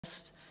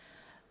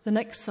The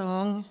next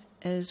song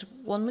is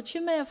one which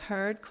you may have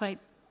heard quite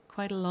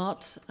a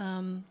lot.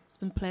 It's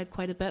been played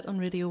quite a bit on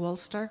Radio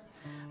Ulster,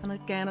 and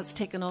again it's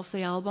taken off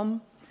the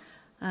album.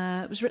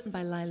 It was written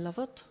by Lyle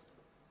Lovett,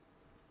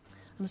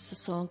 and it's a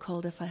song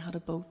called If I Had a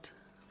Boat.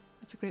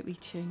 It's a great wee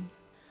tune,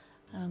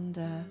 and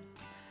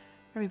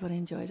everybody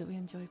enjoys it. We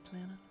enjoy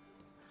playing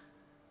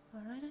it.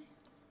 Alrighty?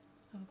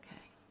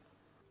 Okay.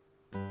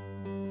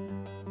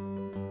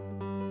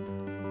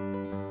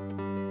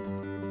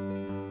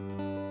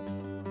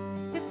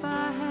 If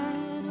I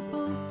had a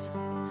boat,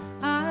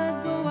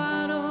 I'd go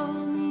out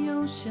on the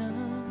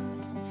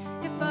ocean.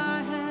 If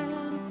I had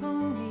a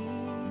pony,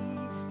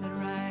 I'd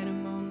ride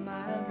him on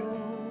my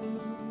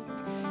boat.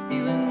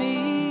 You and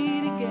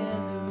me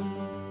together,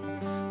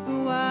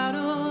 go out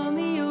on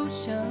the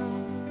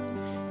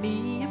ocean,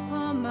 me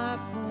upon my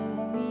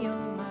pony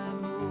on my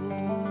boat.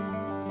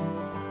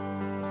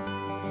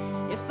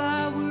 If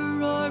I were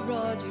Roy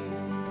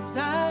Rogers,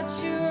 I'd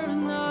sure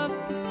enough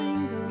be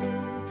single.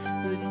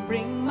 Wouldn't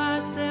bring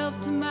myself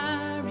to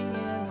marry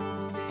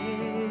another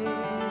day.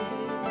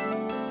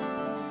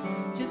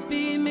 Just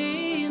be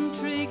me and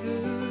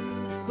Trigger,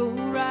 go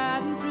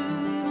riding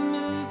through the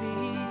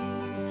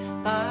movies,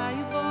 by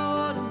a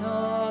boat and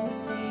on the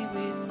sea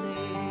we'd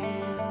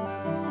sail.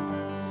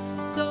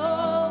 So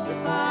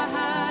if I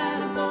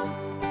had a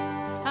boat,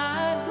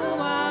 I'd go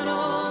out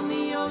on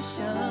the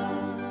ocean.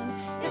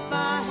 If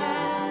I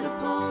had a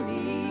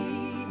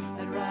pony,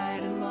 I'd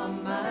ride him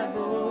on my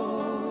boat.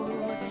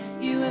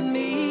 You and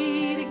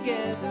me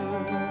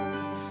together,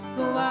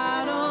 go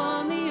out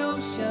on the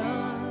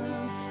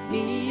ocean,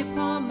 me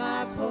upon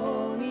my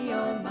pony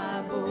on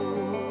my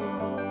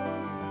boat.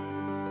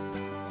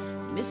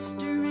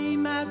 Mr.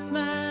 Emass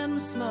man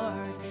was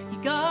smart, he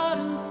got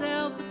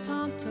himself a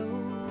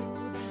Tonto.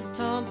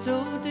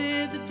 Tonto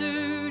did the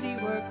dirty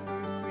work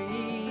for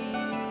free.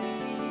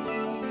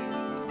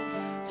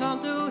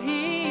 Tonto,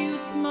 he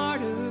was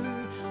smarter,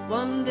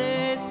 one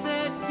day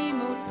said he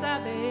mo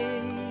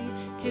sabe,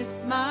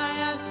 kiss my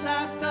ass,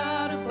 I've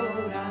got a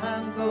boat,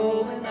 I'm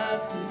going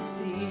out to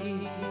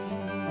sea.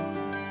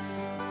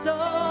 So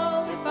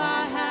if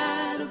I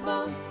had a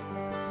boat,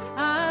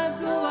 I'd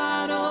go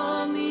out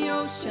on the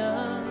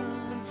ocean.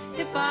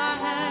 If I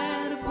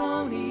had a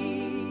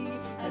pony,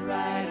 I'd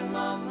ride him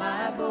on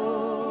my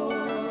boat.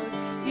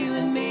 You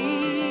and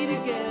me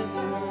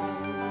together,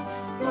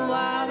 go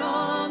out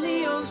on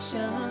the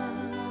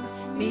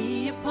ocean,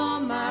 me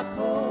upon my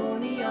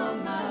pony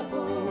on my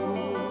boat.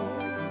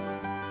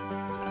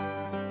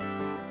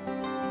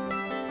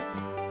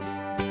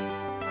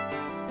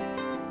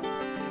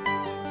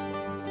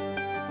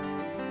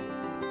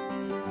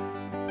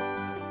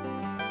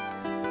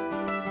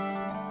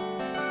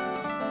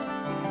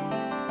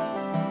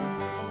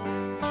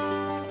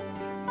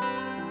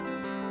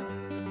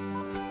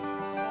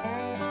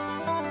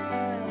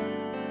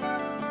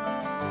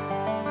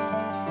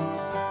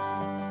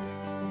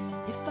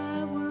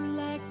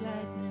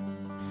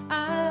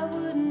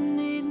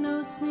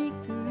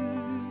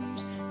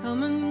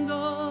 Come and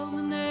go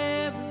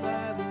whenever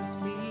I would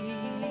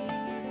please.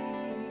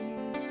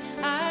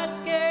 I'd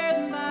scare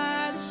them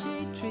by the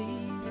shade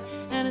tree,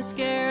 and I'd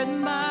scare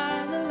them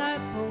by the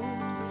light pole,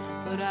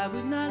 but I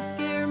would not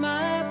scare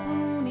my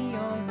pony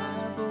on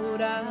my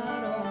boat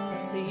out on the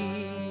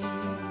sea.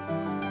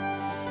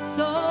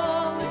 So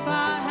if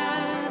I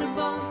had a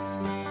boat,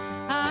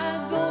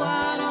 I'd go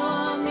out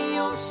on the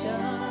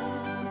ocean.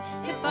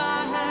 If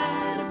I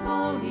had a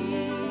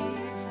pony,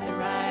 I'd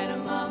ride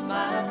him on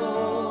my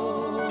boat.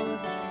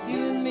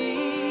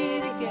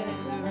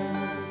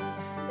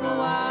 Go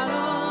out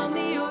on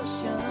the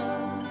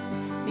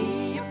ocean,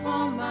 me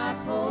upon my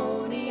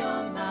pony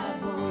on my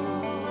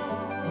boat.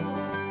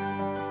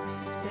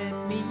 Set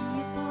me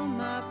upon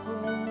my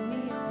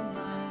pony on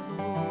my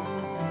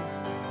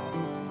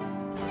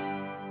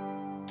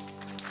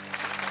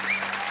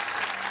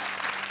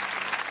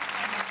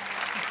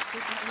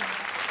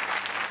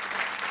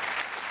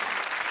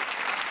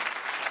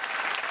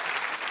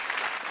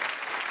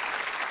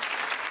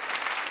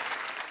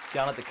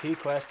Janet, the key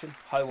question,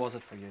 how was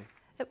it for you?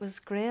 It was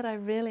great. I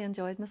really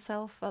enjoyed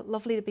myself.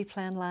 Lovely to be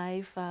playing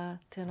live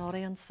to an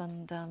audience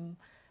and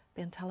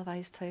being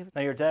televised too.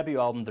 Now, your debut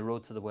album, The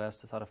Road to the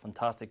West, has had a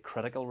fantastic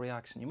critical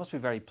reaction. You must be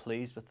very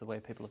pleased with the way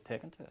people have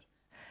taken to it.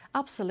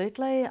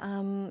 Absolutely.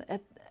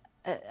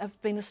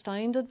 I've been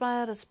astounded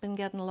by it. It's been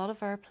getting a lot of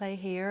airplay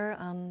here,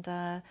 and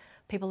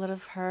people that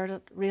have heard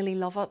it really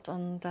love it.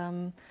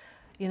 And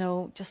you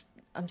know,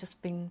 I'm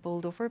just being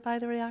bowled over by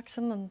the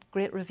reaction, and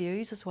great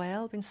reviews as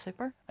well. Been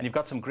super. And you've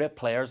got some great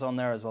players on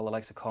there as well, the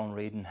likes of Colin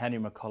Reid and Henry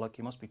McCulloch.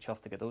 You must be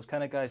chuffed to get those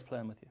kind of guys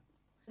playing with you.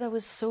 I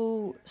was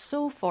so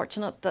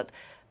fortunate that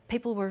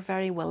people were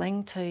very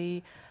willing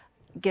to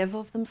give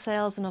of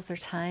themselves and of their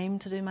time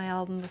to do my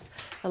album, with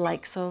the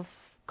likes of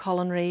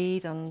Colin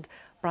Reid and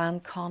Brian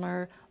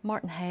Connor,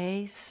 Martin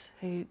Hayes,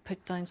 who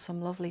put down some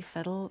lovely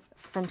fiddle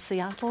from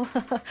Seattle,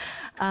 Henry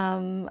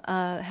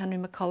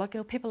McCulloch, you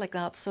know, people like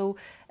that. So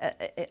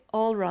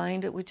all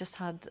round, we just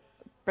had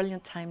a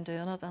brilliant time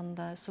doing it,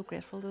 and so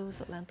grateful to those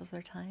that lent of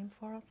their time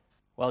for it.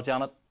 Well,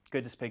 Janet,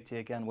 good to speak to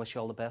you again. Wish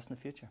you all the best in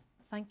the future.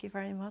 Thank you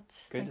very much.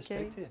 Good Thank to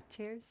speak to you.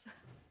 Cheers.